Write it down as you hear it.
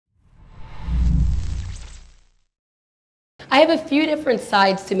I have a few different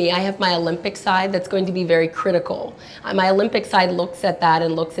sides to me. I have my Olympic side that's going to be very critical. My Olympic side looks at that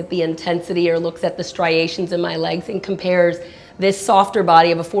and looks at the intensity or looks at the striations in my legs and compares this softer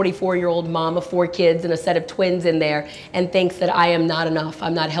body of a 44-year-old mom of 4 kids and a set of twins in there and thinks that I am not enough,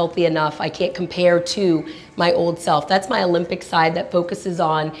 I'm not healthy enough, I can't compare to my old self. That's my Olympic side that focuses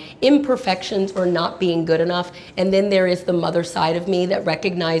on imperfections or not being good enough. And then there is the mother side of me that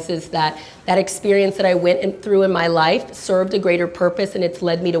recognizes that that experience that I went through in my life served a greater purpose, and it's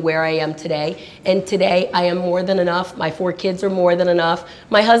led me to where I am today. And today I am more than enough. My 4 kids are more than enough.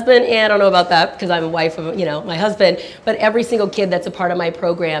 My husband, I don't know about that because I'm a wife of, my husband, but every single kid that's a part of my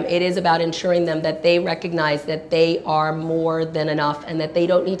program, it is about ensuring them that they recognize that they are more than enough and that they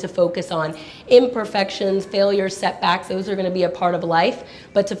don't need to focus on imperfections, failures, setbacks. Those are going to be a part of life,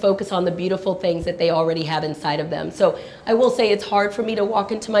 but to focus on the beautiful things that they already have inside of them. So I will say it's hard for me to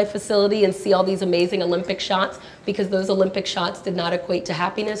walk into my facility and see all these amazing Olympic shots because those Olympic shots did not equate to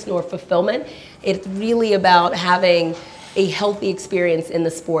happiness nor fulfillment. It's really about having a healthy experience in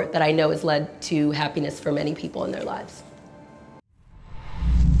the sport that I know has led to happiness for many people in their lives.